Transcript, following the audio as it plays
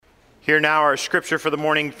Hear now our scripture for the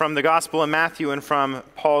morning from the Gospel of Matthew and from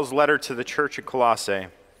Paul's letter to the church at Colossae.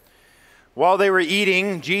 While they were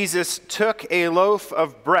eating, Jesus took a loaf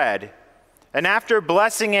of bread, and after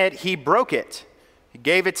blessing it, he broke it. He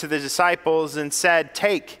gave it to the disciples and said,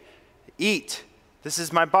 "Take, eat, this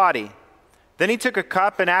is my body." Then he took a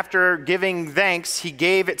cup, and after giving thanks, he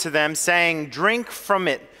gave it to them, saying, "Drink from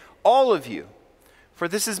it, all of you, for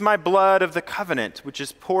this is my blood of the covenant, which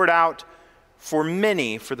is poured out for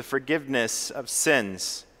many for the forgiveness of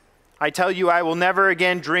sins. I tell you, I will never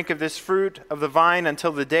again drink of this fruit of the vine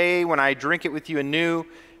until the day when I drink it with you anew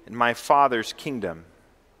in my Father's kingdom."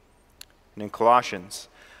 And in Colossians,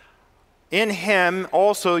 "In him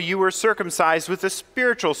also you were circumcised with a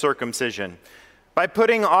spiritual circumcision, by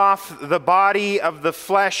putting off the body of the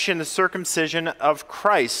flesh in the circumcision of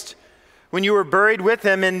Christ. When you were buried with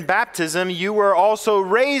him in baptism, you were also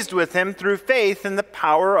raised with him through faith in the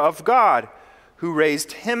power of God, who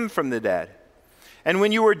raised him from the dead. And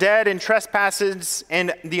when you were dead in trespasses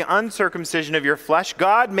and the uncircumcision of your flesh,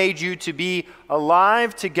 God made you to be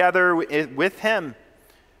alive together with him,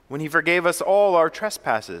 when he forgave us all our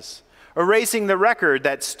trespasses, erasing the record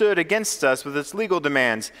that stood against us with its legal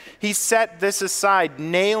demands. He set this aside,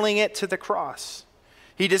 nailing it to the cross.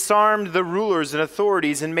 He disarmed the rulers and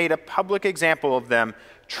authorities and made a public example of them,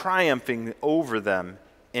 triumphing over them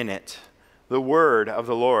in it." The word of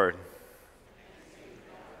the Lord.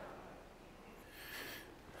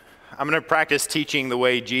 I'm going to practice teaching the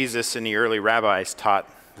way Jesus and the early rabbis taught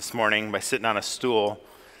this morning by sitting on a stool.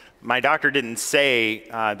 My doctor didn't say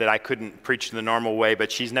that I couldn't preach the normal way,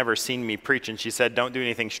 but she's never seen me preach, and she said, "Don't do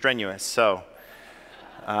anything strenuous." So,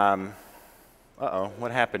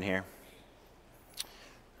 what happened here?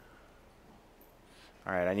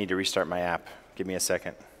 All right, I need to restart my app. Give me a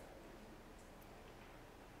second.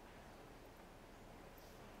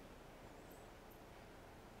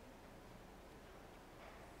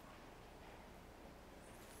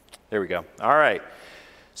 There we go. All right.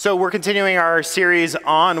 So we're continuing our series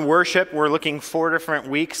on worship. We're looking 4 different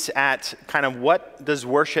weeks at kind of what does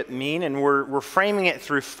worship mean, and we're framing it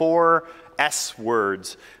through 4 S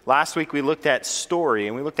words. Last week we looked at story,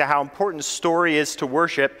 and we looked at how important story is to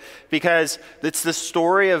worship because it's the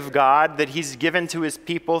story of God that he's given to his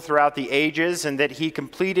people throughout the ages and that he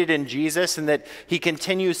completed in Jesus and that he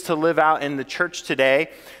continues to live out in the church today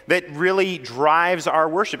that really drives our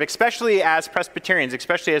worship, especially as Presbyterians,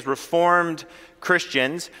 especially as Reformed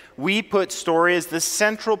Christians. We put story as the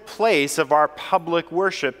central place of our public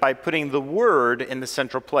worship by putting the Word in the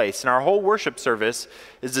central place. And our whole worship service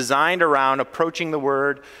is designed around approaching the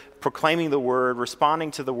Word, proclaiming the Word, responding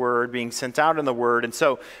to the Word, being sent out in the Word. And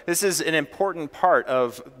so this is an important part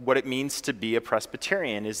of what it means to be a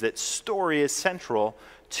Presbyterian, is that story is central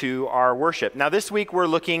to our worship. Now this week we're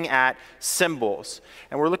looking at symbols,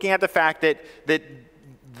 and we're looking at the fact that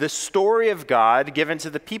the story of God given to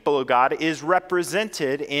the people of God is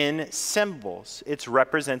represented in symbols. It's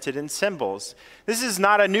represented in symbols. This is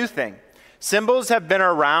not a new thing. Symbols have been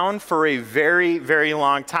around for a very, very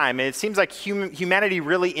long time. And it seems like humanity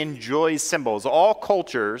really enjoys symbols. All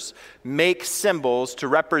cultures make symbols to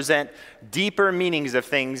represent deeper meanings of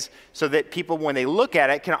things so that people, when they look at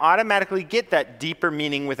it, can automatically get that deeper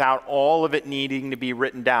meaning without all of it needing to be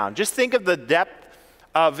written down. Just think of the depth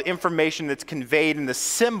of information that's conveyed in the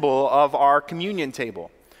symbol of our communion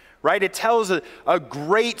table, right? It tells a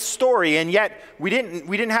great story, and yet we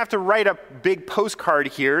didn't have to write a big postcard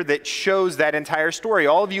here that shows that entire story.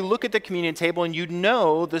 All of you look at the communion table and you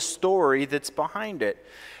know the story that's behind it.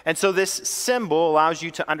 And so this symbol allows you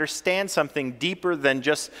to understand something deeper than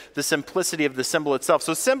just the simplicity of the symbol itself.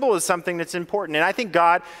 So symbol is something that's important. And I think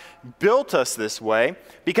God built us this way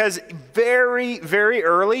because very, very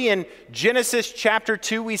early in Genesis chapter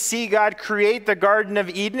 2, we see God create the Garden of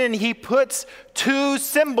Eden, and he puts 2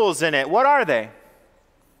 symbols in it. What are they?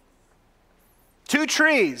 2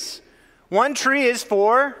 trees. One tree is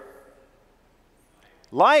for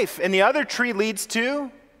life, and the other tree leads to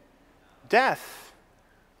death.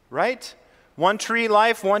 Right? One tree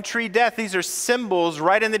life, one tree death. These are symbols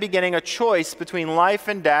right in the beginning, a choice between life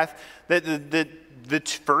and death that the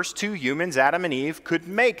first 2 humans, Adam and Eve, could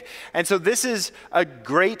make. And so this is a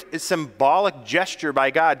great symbolic gesture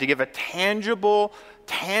by God to give a tangible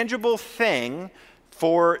thing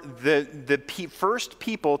for the first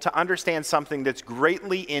people to understand something that's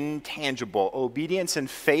greatly intangible. Obedience and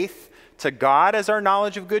faith to God as our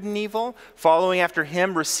knowledge of good and evil, following after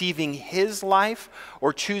him, receiving his life,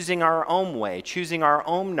 or choosing our own way, choosing our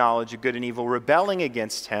own knowledge of good and evil, rebelling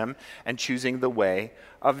against him, and choosing the way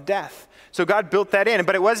of death. So God built that in,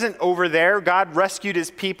 but it wasn't over there. God rescued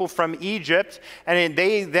his people from Egypt, and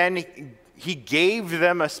they then he gave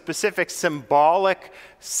them a specific symbolic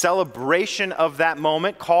celebration of that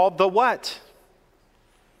moment called the what?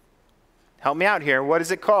 Help me out here. What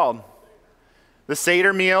is it called? The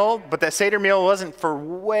Seder meal, but that Seder meal wasn't for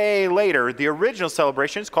way later. The original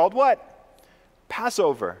celebration is called what?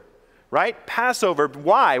 Passover, right? Passover.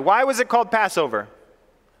 Why? Why was it called Passover?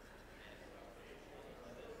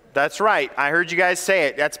 That's right. I heard you guys say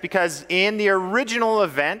it. That's because in the original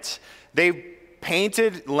event, they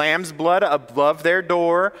painted lamb's blood above their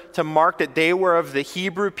door to mark that they were of the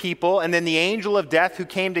Hebrew people. And then the angel of death, who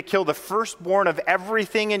came to kill the firstborn of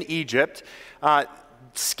everything in Egypt,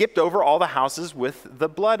 skipped over all the houses with the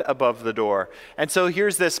blood above the door. And so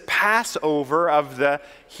here's this Passover of the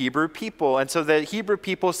Hebrew people. And so the Hebrew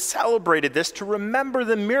people celebrated this to remember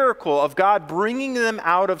the miracle of God bringing them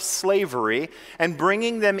out of slavery and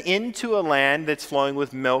bringing them into a land that's flowing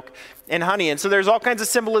with milk and honey. And so there's all kinds of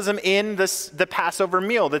symbolism in the Passover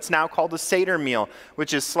meal that's now called the Seder meal,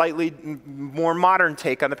 which is slightly more modern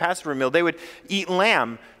take on the Passover meal. They would eat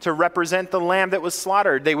lamb to represent the lamb that was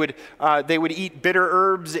slaughtered. They would eat bitter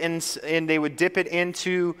herbs and they would dip it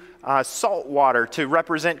into salt water to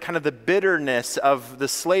represent kind of the bitterness of the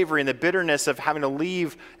slavery and the bitterness of having to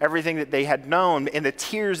leave everything that they had known and the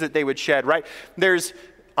tears that they would shed, right? There's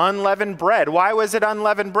unleavened bread. Why was it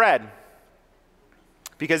unleavened bread?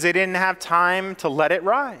 Because they didn't have time to let it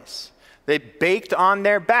rise. They baked on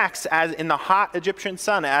their backs as in the hot Egyptian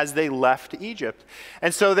sun as they left Egypt.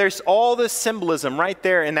 And so there's all this symbolism right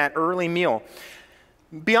there in that early meal.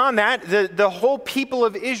 Beyond that, the whole people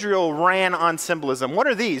of Israel ran on symbolism. What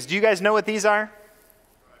are these? Do you guys know what these are?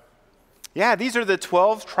 Yeah, these are the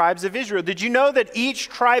 12 tribes of Israel. Did you know that each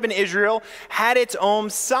tribe in Israel had its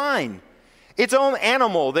own sign? Its own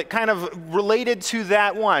animal that kind of related to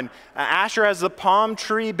that one. Asher has the palm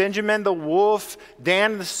tree, Benjamin the wolf,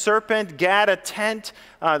 Dan the serpent, Gad a tent,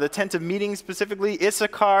 the tent of meeting specifically.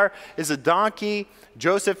 Issachar is a donkey.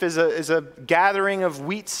 Joseph is a gathering of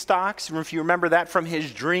wheat stalks, if you remember that from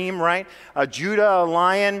his dream, right? Judah, a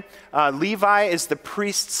lion. Levi is the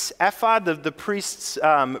priest's ephod, the priest's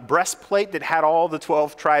breastplate that had all the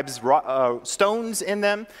 12 tribes' stones in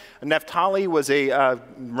them. Naphtali was a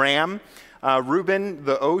ram. Reuben,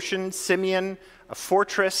 the ocean. Simeon, a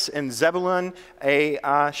fortress. And Zebulun,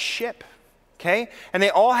 a ship. Okay? And they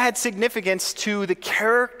all had significance to the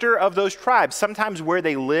character of those tribes, sometimes where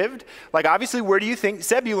they lived. Like, obviously, where do you think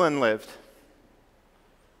Zebulun lived?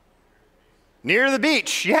 Near the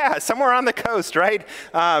beach, yeah, somewhere on the coast, right?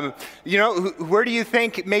 Where do you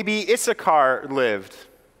think maybe Issachar lived?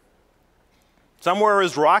 Somewhere it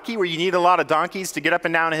was rocky where you need a lot of donkeys to get up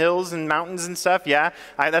and down hills and mountains and stuff, yeah?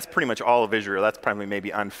 That's pretty much all of Israel. That's probably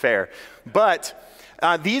maybe unfair. But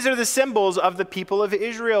these are the symbols of the people of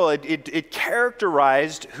Israel. It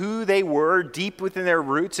characterized who they were deep within their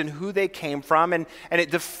roots and who they came from, and it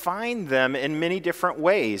defined them in many different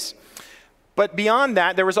ways. But beyond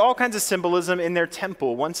that, there was all kinds of symbolism in their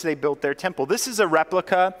temple once they built their temple. This is a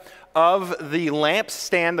replica of the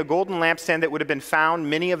lampstand, the golden lampstand that would have been found.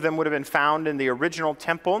 Many of them would have been found in the original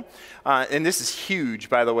temple. And this is huge,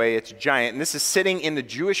 by the way. It's giant. And this is sitting in the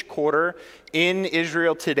Jewish quarter in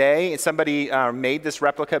Israel today. And somebody made this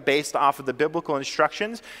replica based off of the biblical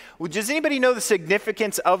instructions. Well, does anybody know the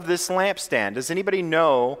significance of this lampstand? Does anybody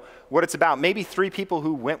know what it's about? Maybe 3 people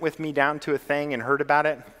who went with me down to a thing and heard about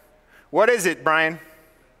it. What is it, Brian?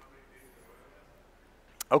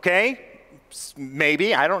 Okay.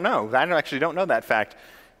 Maybe. I don't know. I actually don't know that fact.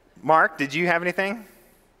 Mark, did you have anything?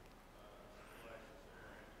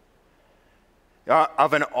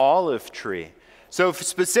 Of an olive tree. So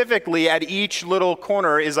specifically at each little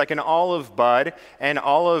corner is like an olive bud and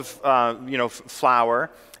olive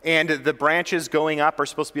flower. And the branches going up are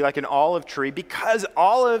supposed to be like an olive tree because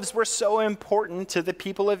olives were so important to the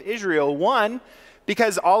people of Israel. One,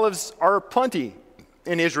 because olives are plenty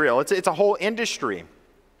in Israel. It's a whole industry.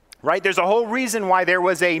 Right? There's a whole reason why there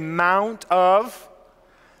was a mount of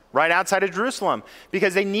right outside of Jerusalem.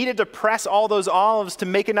 Because they needed to press all those olives to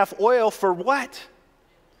make enough oil for what?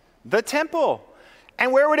 The temple.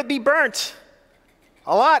 And where would it be burnt?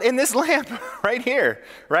 A lot in this lamp right here,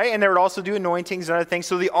 right? And they would also do anointings and other things.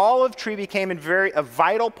 So the olive tree became a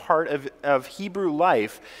vital part of Hebrew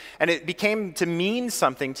life, and it became to mean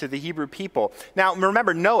something to the Hebrew people. Now,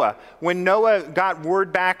 remember Noah. When Noah got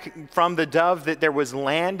word back from the dove that there was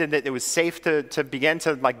land and that it was safe to begin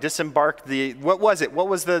to like disembark what was it? What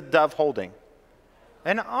was the dove holding?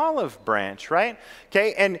 An olive branch, right?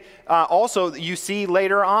 Okay, and also you see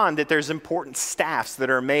later on that there's important staffs that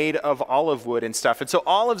are made of olive wood and stuff. And so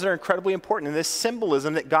olives are incredibly important. And this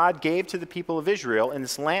symbolism that God gave to the people of Israel in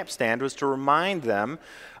this lampstand was to remind them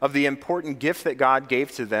of the important gift that God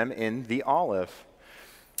gave to them in the olive.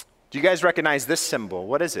 Do you guys recognize this symbol?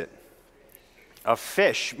 What is it? A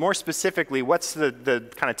fish. More specifically, what's the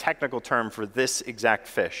kind of technical term for this exact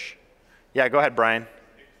fish? Yeah, go ahead, Brian.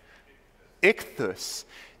 Ichthus.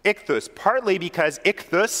 Ichthus, partly because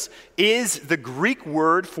ichthus is the Greek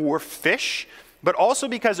word for fish, but also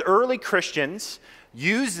because early Christians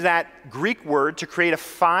used that Greek word to create a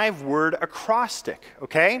 5-word acrostic,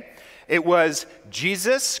 okay? It was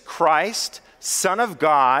Jesus Christ, Son of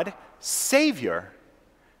God, Savior.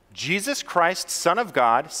 Jesus Christ, Son of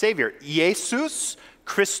God, Savior. Jesus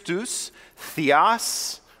Christus,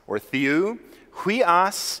 Theos, or Theou,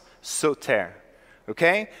 Huios, Soter.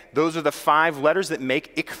 Okay? Those are the 5 letters that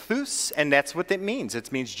make ichthus, and that's what it means.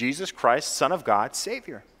 It means Jesus Christ, Son of God,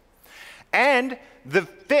 Savior. And the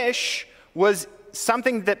fish was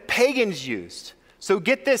something that pagans used. So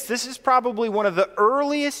get this, this is probably one of the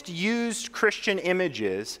earliest used Christian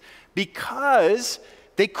images because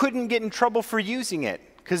they couldn't get in trouble for using it,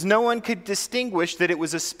 because no one could distinguish that it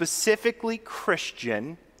was a specifically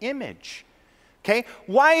Christian image. Okay?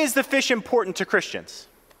 Why is the fish important to Christians?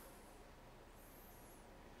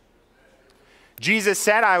 Jesus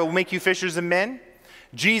said, I will make you fishers of men.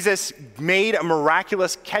 Jesus made a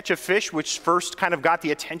miraculous catch of fish, which first kind of got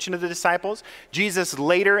the attention of the disciples. Jesus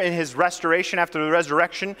later in his restoration after the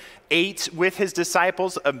resurrection ate with his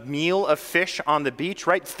disciples a meal of fish on the beach,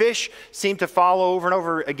 right? Fish seemed to follow over and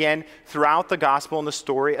over again throughout the gospel and the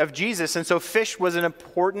story of Jesus. And so fish was an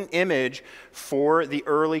important image for the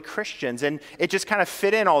early Christians. And it just kind of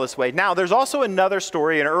fit in all this way. Now, there's also another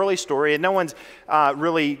story, an early story, and no one's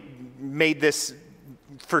really made this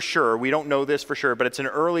for sure. We don't know this for sure, but it's an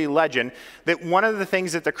early legend that one of the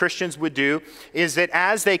things that the Christians would do is that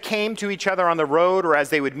as they came to each other on the road or as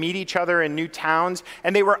they would meet each other in new towns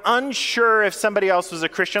and they were unsure if somebody else was a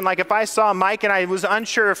Christian, like if I saw Mike and I was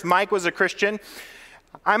unsure if Mike was a Christian,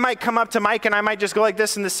 I might come up to Mike and I might just go like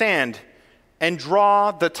this in the sand and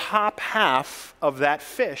draw the top half of that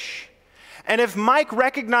fish. And if Mike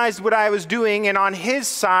recognized what I was doing and on his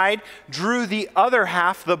side drew the other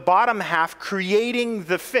half, the bottom half, creating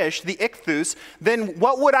the fish, the ichthus, then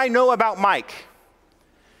what would I know about Mike?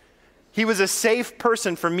 He was a safe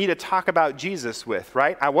person for me to talk about Jesus with,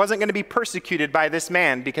 right? I wasn't going to be persecuted by this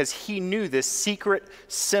man because he knew this secret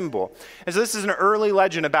symbol. And so this is an early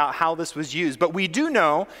legend about how this was used. But we do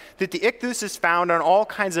know that the ichthus is found on all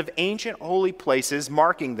kinds of ancient holy places,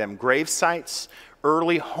 marking them, grave sites,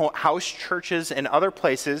 early house churches, and other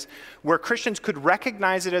places where Christians could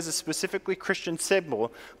recognize it as a specifically Christian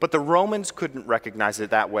symbol, but the Romans couldn't recognize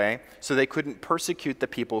it that way, so they couldn't persecute the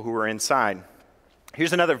people who were inside.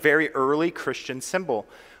 Here's another very early Christian symbol.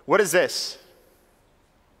 What is this?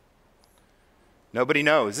 Nobody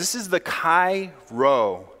knows. This is the Chi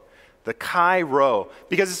Rho. The Chi Rho,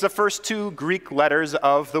 because it's the first 2 Greek letters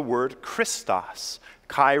of the word Christos.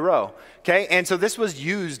 Chi Rho. Okay, and so this was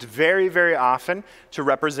used very, very often to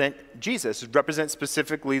represent Jesus, represent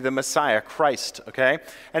specifically the Messiah, Christ, okay?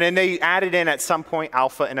 And then they added in at some point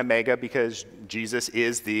Alpha and Omega because Jesus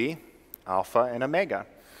is the Alpha and Omega.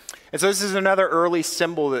 And so this is another early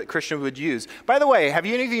symbol that Christians would use. By the way, have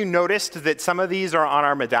any of you noticed that some of these are on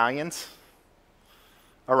our medallions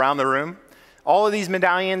around the room? All of these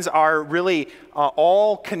medallions are really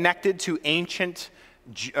all connected to ancient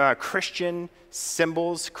Christian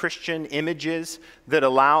symbols, Christian images that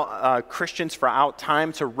allow Christians throughout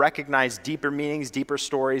time to recognize deeper meanings, deeper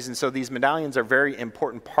stories. And so these medallions are a very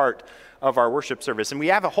important part of our worship service. And we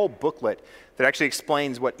have a whole booklet that actually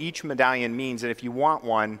explains what each medallion means. And if you want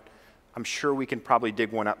one, I'm sure we can probably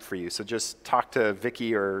dig one up for you. So just talk to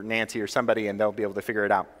Vicky or Nancy or somebody and they'll be able to figure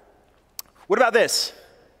it out. What about this?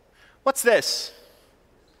 What's this?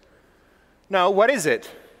 No, what is it?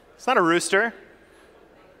 It's not a rooster.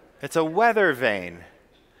 It's a weather vane,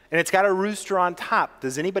 and it's got a rooster on top.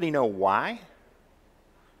 Does anybody know why?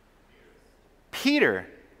 Peter.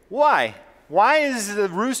 Why? Why is the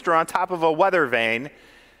rooster on top of a weather vane?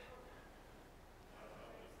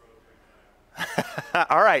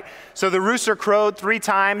 All right, so the rooster crowed 3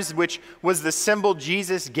 times, which was the symbol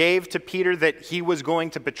Jesus gave to Peter that he was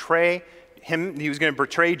going to betray him, he was going to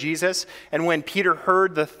betray Jesus. And when Peter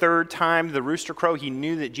heard the 3rd time the rooster crow, he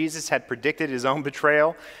knew that Jesus had predicted his own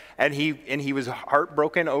betrayal. and he was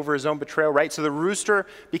heartbroken over his own betrayal, right? So the rooster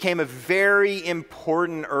became a very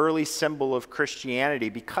important early symbol of Christianity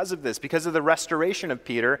because of this, because of the restoration of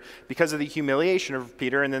Peter, because of the humiliation of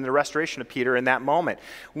Peter, and then the restoration of Peter in that moment.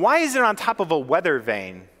 Why is it on top of a weather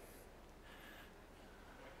vane?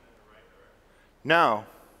 No.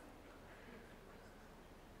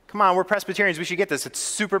 Come on, we're Presbyterians. We should get this. It's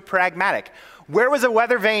super pragmatic. Where was a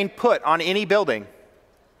weather vane put on any building?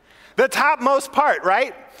 The topmost part,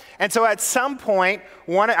 right? And so at some point,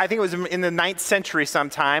 I think it was in the 9th century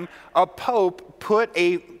sometime, a pope put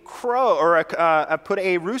a crow or put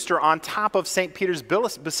a rooster on top of St. Peter's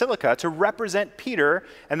Basilica to represent Peter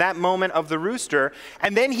and that moment of the rooster.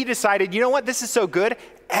 And then he decided, you know what, this is so good,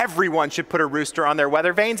 everyone should put a rooster on their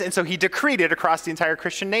weather vanes. And so he decreed it across the entire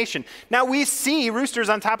Christian nation. Now we see roosters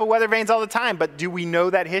on top of weather vanes all the time, but do we know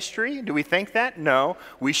that history? Do we think that? No,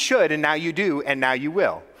 we should, and now you do, and now you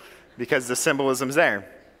will, because the symbolism's there.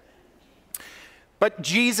 But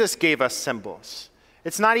Jesus gave us symbols.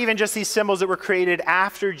 It's not even just these symbols that were created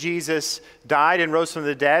after Jesus died and rose from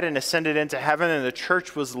the dead and ascended into heaven and the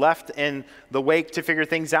church was left in the wake to figure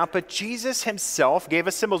things out, but Jesus himself gave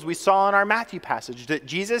us symbols. We saw in our Matthew passage that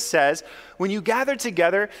Jesus says, when you gather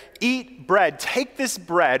together, eat bread, take this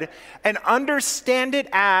bread and understand it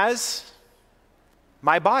as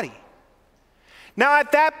my body. Now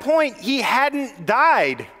at that point, he hadn't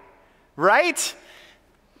died, right?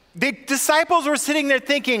 The disciples were sitting there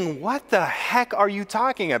thinking, what the heck are you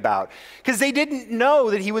talking about? Because they didn't know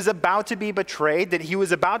that he was about to be betrayed, that he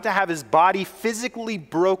was about to have his body physically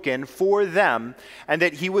broken for them, and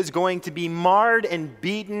that he was going to be marred and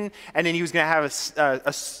beaten, and then he was going to have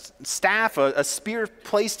a staff, a spear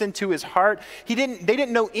placed into his heart. They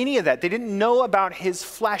didn't know any of that. They didn't know about his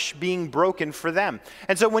flesh being broken for them.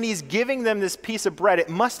 And so when he's giving them this piece of bread, it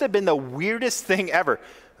must have been the weirdest thing ever.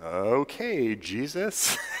 Okay,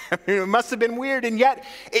 Jesus. I mean, it must have been weird, and yet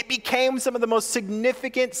it became some of the most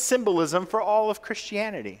significant symbolism for all of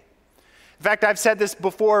Christianity. In fact, I've said this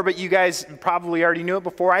before, but you guys probably already knew it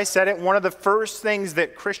before I said it. One of the first things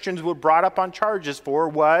that Christians were brought up on charges for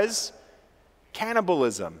was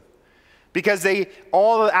cannibalism. Because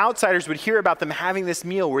all the outsiders would hear about them having this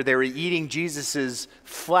meal where they were eating Jesus's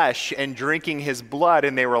flesh and drinking his blood,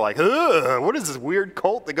 and they were like, ugh, what is this weird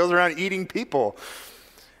cult that goes around eating people?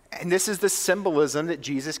 And this is the symbolism that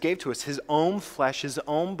Jesus gave to us, his own flesh, his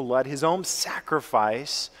own blood, his own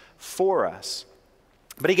sacrifice for us.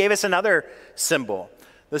 But he gave us another symbol,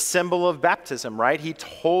 the symbol of baptism, right? He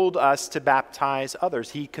told us to baptize others.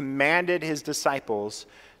 He commanded his disciples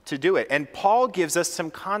to do it. And Paul gives us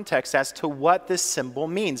some context as to what this symbol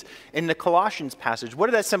means in the Colossians passage. What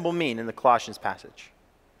did that symbol mean in the Colossians passage?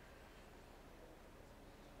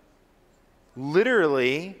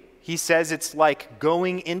 Literally, he says it's like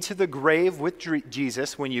going into the grave with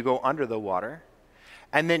Jesus when you go under the water,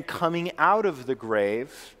 and then coming out of the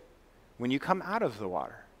grave when you come out of the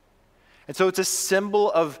water. And so it's a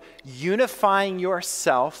symbol of unifying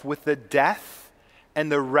yourself with the death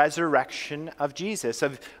and the resurrection of Jesus,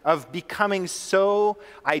 of becoming so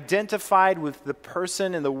identified with the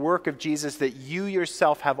person and the work of Jesus that you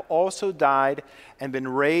yourself have also died and been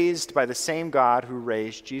raised by the same God who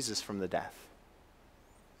raised Jesus from the death.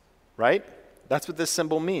 Right? That's what this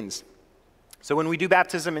symbol means. So when we do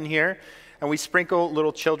baptism in here and we sprinkle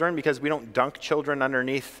little children, because we don't dunk children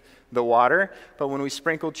underneath the water, but when we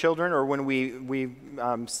sprinkle children or when we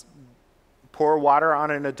pour water on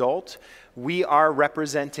an adult, we are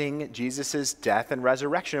representing Jesus' death and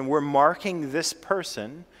resurrection. And we're marking this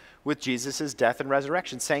person with Jesus' death and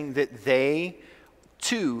resurrection, saying that they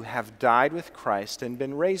too have died with Christ and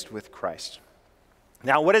been raised with Christ.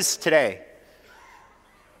 Now, what is today?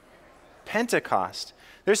 Pentecost.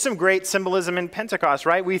 There's some great symbolism in Pentecost,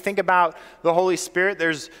 right? We think about the Holy Spirit.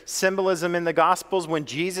 There's symbolism in the Gospels. When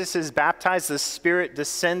Jesus is baptized, the Spirit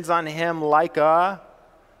descends on him like a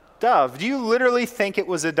dove. Do you literally think it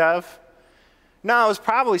was a dove? No, it was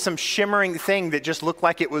probably some shimmering thing that just looked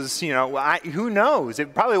like it was, who knows?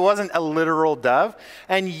 It probably wasn't a literal dove.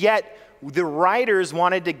 And yet, the writers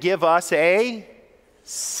wanted to give us a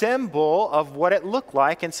symbol of what it looked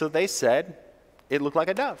like. And so they said it looked like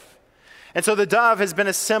a dove. And so the dove has been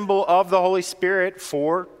a symbol of the Holy Spirit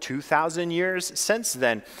for 2,000 years since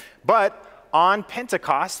then. But on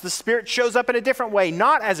Pentecost, the Spirit shows up in a different way,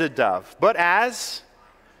 not as a dove, but as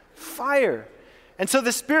fire. And so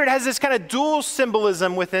the Spirit has this kind of dual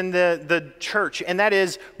symbolism within the church, and that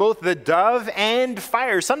is both the dove and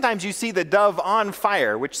fire. Sometimes you see the dove on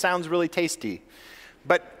fire, which sounds really tasty,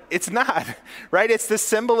 but it's not, right? It's the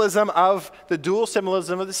symbolism of the dual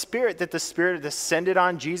symbolism of the Spirit, that the Spirit descended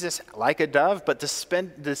on Jesus like a dove, but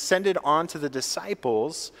descended onto the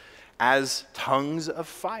disciples as tongues of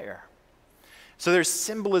fire. So there's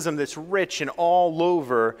symbolism that's rich and all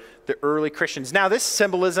over the early Christians. Now, this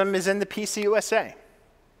symbolism is in the PCUSA.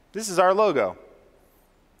 This is our logo.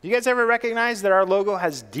 You guys ever recognize that our logo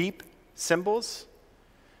has deep symbols?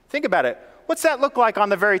 Think about it. What's that look like on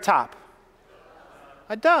the very top?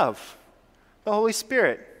 A dove, the Holy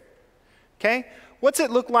Spirit. Okay? What's it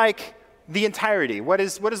look like the entirety? What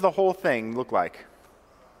does the whole thing look like?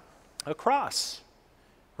 A cross,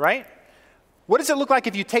 right? What does it look like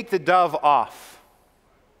if you take the dove off?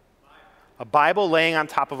 A Bible laying on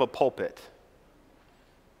top of a pulpit.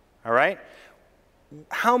 All right?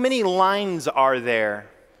 How many lines are there?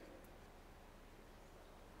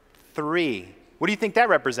 3. What do you think that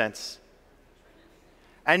represents?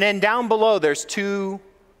 And then down below, there's 2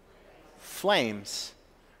 flames,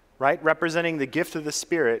 right? Representing the gift of the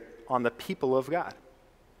Spirit on the people of God.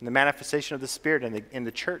 And the manifestation of the Spirit in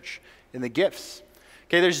the church, in the gifts.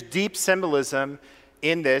 Okay, there's deep symbolism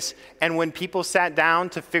in this. And when people sat down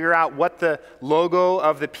to figure out what the logo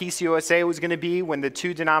of the PCUSA was going to be when the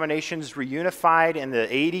 2 denominations reunified in the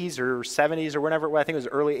 80s or 70s or whatever, I think it was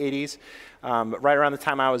early 80s, right around the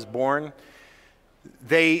time I was born,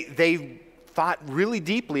 they thought really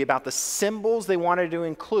deeply about the symbols they wanted to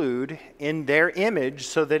include in their image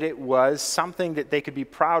so that it was something that they could be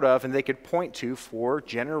proud of and they could point to for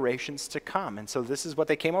generations to come. And so this is what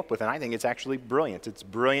they came up with, and I think it's actually brilliant. It's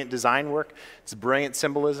brilliant design work. It's brilliant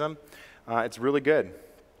symbolism. It's really good.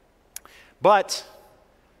 But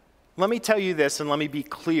let me tell you this, and let me be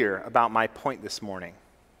clear about my point this morning.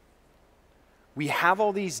 We have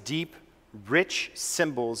all these deep, rich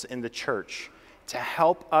symbols in the church to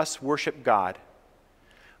help us worship God.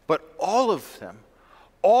 But all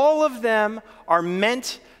of them are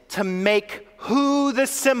meant to make who the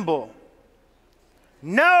symbol?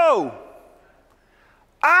 No!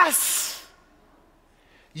 Us!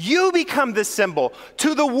 You become the symbol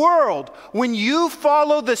to the world when you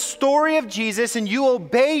follow the story of Jesus and you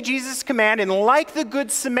obey Jesus' command, and like the Good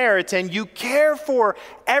Samaritan, you care for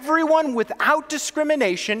everyone without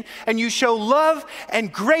discrimination, and you show love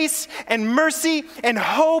and grace and mercy and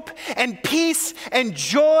hope and peace and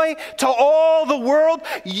joy to all the world.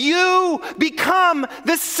 You become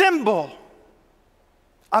the symbol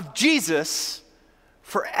of Jesus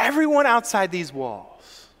for everyone outside these walls.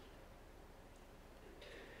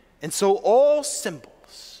 And so all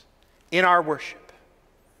symbols in our worship,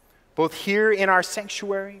 both here in our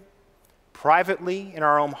sanctuary, privately in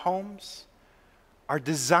our own homes, are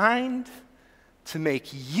designed to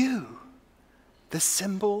make you the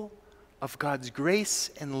symbol of God's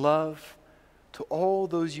grace and love to all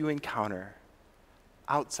those you encounter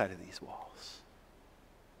outside of these walls.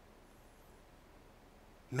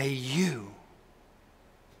 May you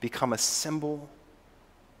become a symbol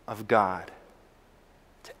of God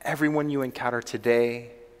to everyone you encounter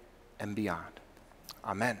today and beyond.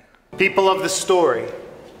 Amen. People of the story,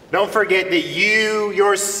 don't forget that you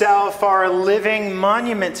yourself are a living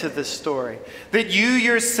monument to this story. That you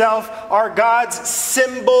yourself are God's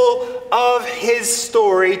symbol of his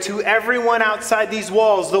story to everyone outside these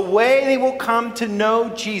walls. The way they will come to know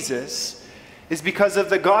Jesus is because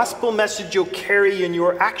of the gospel message you'll carry in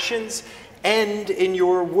your actions and in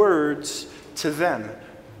your words to them.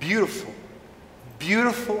 Beautiful.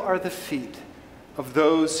 Beautiful are the feet of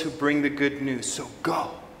those who bring the good news. So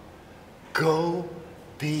go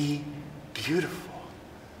be beautiful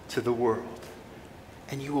to the world,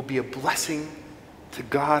 and you will be a blessing to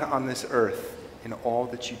God on this earth in all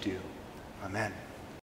that you do. Amen.